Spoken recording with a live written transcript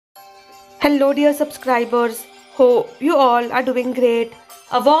Hello, dear subscribers. Hope you all are doing great.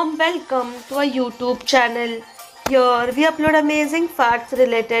 A warm welcome to our YouTube channel. Here we upload amazing facts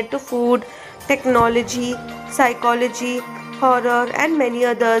related to food, technology, psychology, horror, and many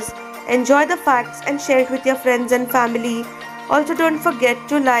others. Enjoy the facts and share it with your friends and family. Also, don't forget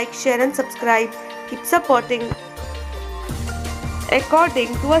to like, share, and subscribe. Keep supporting.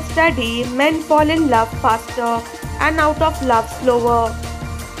 According to a study, men fall in love faster and out of love slower.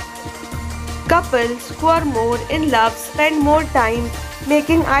 Couples who are more in love spend more time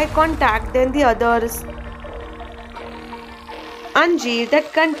making eye contact than the others. Anjeer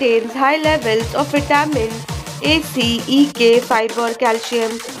that contains high levels of vitamin A, C, E, K, fiber,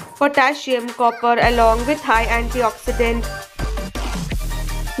 calcium, potassium, copper along with high antioxidant.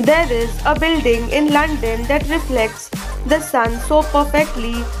 There is a building in London that reflects the sun so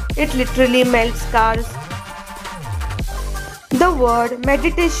perfectly it literally melts cars. The word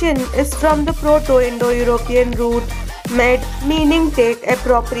meditation is from the Proto-Indo-European root med, meaning take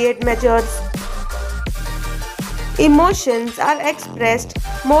appropriate measures. Emotions are expressed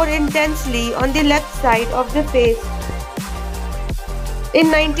more intensely on the left side of the face.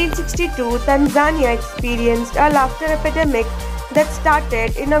 In 1962, Tanzania experienced a laughter epidemic that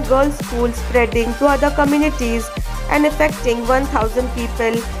started in a girls' school spreading to other communities and affecting 1,000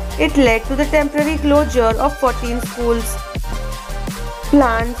 people. It led to the temporary closure of 14 schools.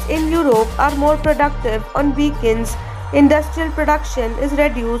 Plants in Europe are more productive on weekends, industrial production is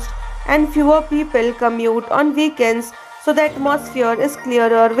reduced, and fewer people commute on weekends, so the atmosphere is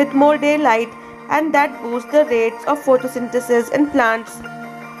clearer with more daylight, and that boosts the rates of photosynthesis in plants.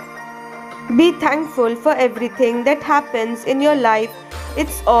 Be thankful for everything that happens in your life,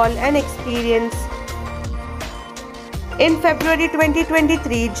 it's all an experience. In February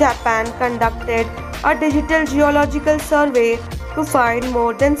 2023, Japan conducted a digital geological survey to find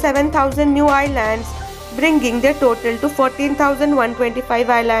more than 7,000 new islands, bringing their total to 14,125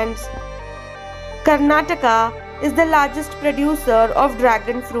 islands. Karnataka is the largest producer of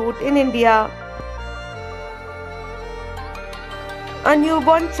dragon fruit in India. A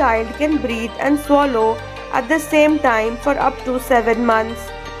newborn child can breathe and swallow at the same time for up to 7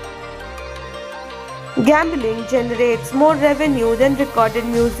 months. Gambling generates more revenue than recorded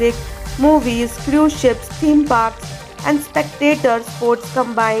music, movies, cruise ships, theme parks, and spectator sports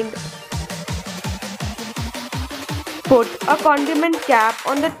combined. Put a condiment cap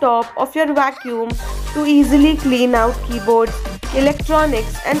on the top of your vacuum to easily clean out keyboards,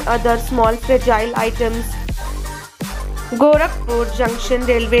 electronics, and other small fragile items. Gorakhpur Junction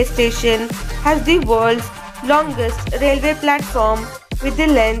Railway Station has the world's longest railway platform with a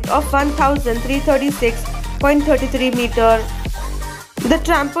length of 1,336.33 meters. The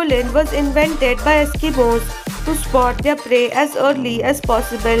trampoline was invented by Eskimos to spot their prey as early as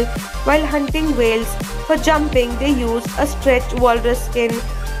possible. While hunting whales for jumping, they used a stretched walrus skin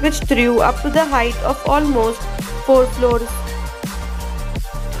which threw up to the height of almost 4 floors.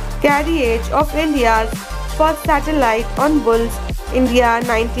 Carriage of India's first satellite on Bulls, India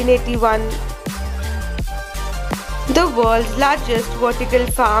 1981. The world's largest vertical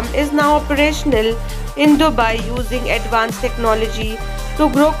farm is now operational in Dubai using advanced technology to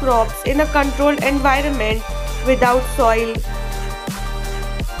grow crops in a controlled environment without soil.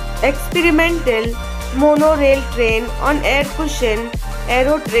 Experimental monorail train on air cushion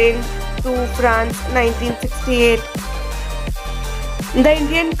Aerotrain to France 1968. The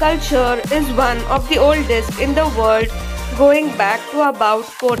Indian culture is one of the oldest in the world, going back to about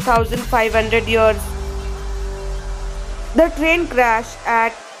 4,500 years. The train crash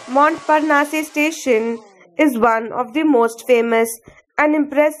at Montparnasse station is one of the most famous and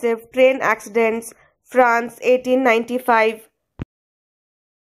impressive train accidents, France 1895.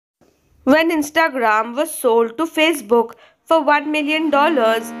 When Instagram was sold to Facebook for $1 million,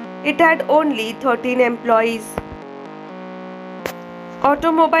 it had only 13 employees.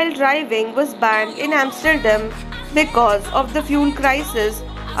 Automobile driving was banned in Amsterdam because of the fuel crisis.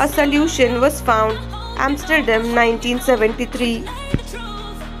 A solution was found, Amsterdam 1973.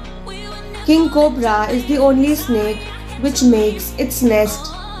 King cobra is the only snake which makes its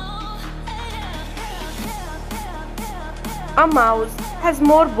nest. A mouse has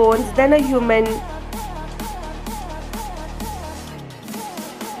more bones than a human.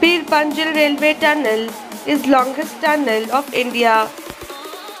 Pir Panjal Railway Tunnel is longest tunnel of India.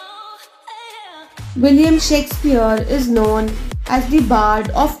 William Shakespeare is known as the Bard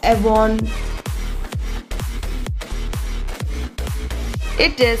of Avon.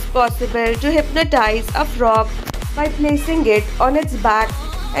 It is possible to hypnotize a frog by placing it on its back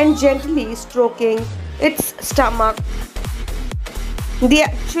and gently stroking its stomach. The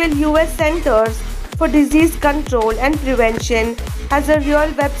actual US Centers for Disease Control and Prevention has a real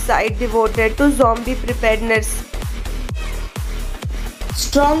website devoted to zombie preparedness.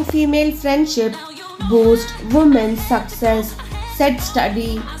 Strong female friendship boost women's success, said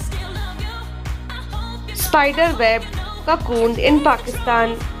study. Spider web cocooned in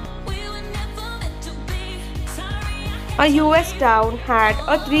Pakistan. A US town had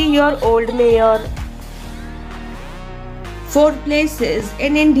a 3-year-old mayor. 4 places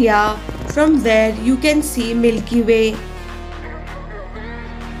in India from where you can see Milky Way.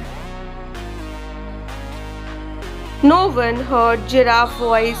 No one heard giraffe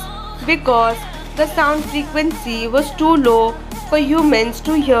voice because the sound frequency was too low for humans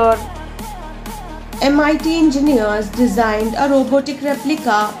to hear. MIT engineers designed a robotic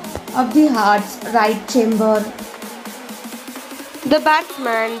replica of the heart's right chamber. The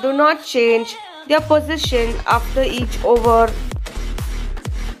batsmen do not change their position after each over.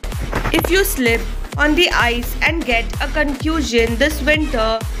 If you slip on the ice and get a concussion this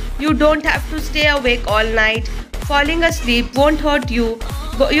winter, you don't have to stay awake all night. Falling asleep won't hurt you.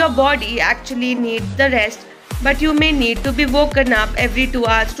 Your body actually needs the rest, but you may need to be woken up every 2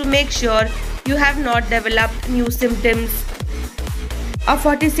 hours to make sure you have not developed new symptoms. A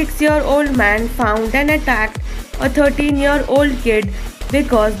 46-year-old man found and attacked a 13-year-old kid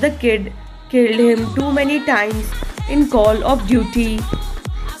because the kid killed him too many times in Call of Duty.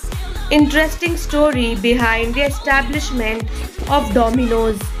 Interesting story behind the establishment of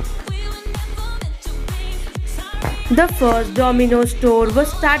Domino's. The first Domino's store was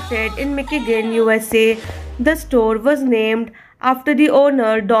started in Michigan, USA. The store was named after the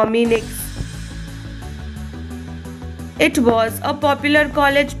owner, Dominic. It was a popular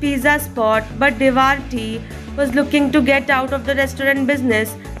college pizza spot, but DeVarty was looking to get out of the restaurant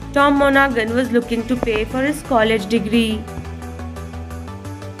business. Tom Monaghan was looking to pay for his college degree.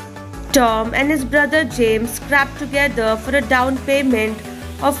 Tom and his brother James scrapped together for a down payment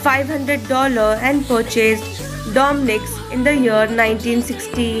of $500 and purchased Dominick's in the year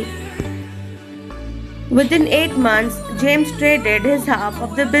 1960. Within 8 months, James traded his half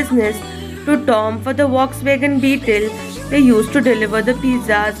of the business to Tom for the Volkswagen Beetle they used to deliver the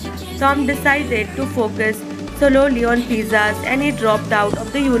pizzas. Tom decided to focus solely on pizzas and he dropped out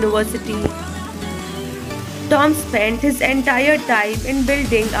of the university. Tom spent his entire time in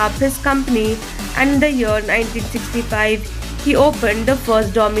building up his company, and in the year 1965, he opened the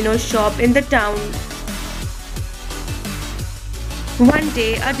first Domino's shop in the town. One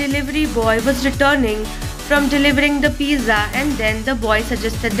day, a delivery boy was returning from delivering the pizza and then the boy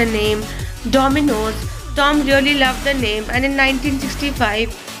suggested the name Domino's. Tom really loved the name and in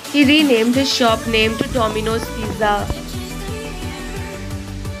 1965, he renamed his shop name to Domino's Pizza.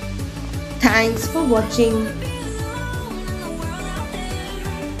 Thanks for watching.